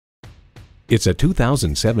It's a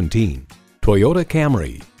 2017 Toyota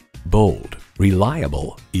Camry. Bold,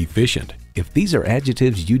 reliable, efficient. If these are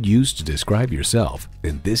adjectives you'd use to describe yourself,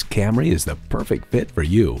 then this Camry is the perfect fit for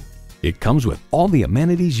you. It comes with all the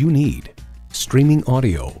amenities you need: streaming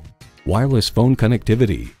audio, wireless phone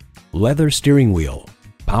connectivity, leather steering wheel,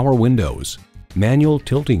 power windows, manual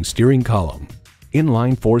tilting steering column,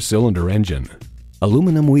 inline 4-cylinder engine,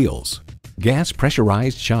 aluminum wheels, gas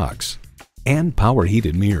pressurized shocks, and power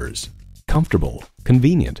heated mirrors. Comfortable,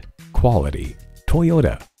 convenient, quality.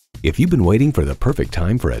 Toyota. If you've been waiting for the perfect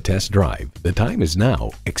time for a test drive, the time is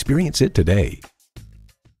now. Experience it today.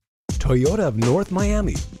 Toyota of North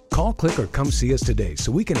Miami. Call, click, or come see us today so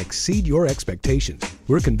we can exceed your expectations.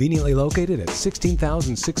 We're conveniently located at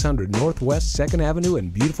 16,600 Northwest 2nd Avenue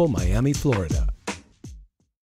in beautiful Miami, Florida.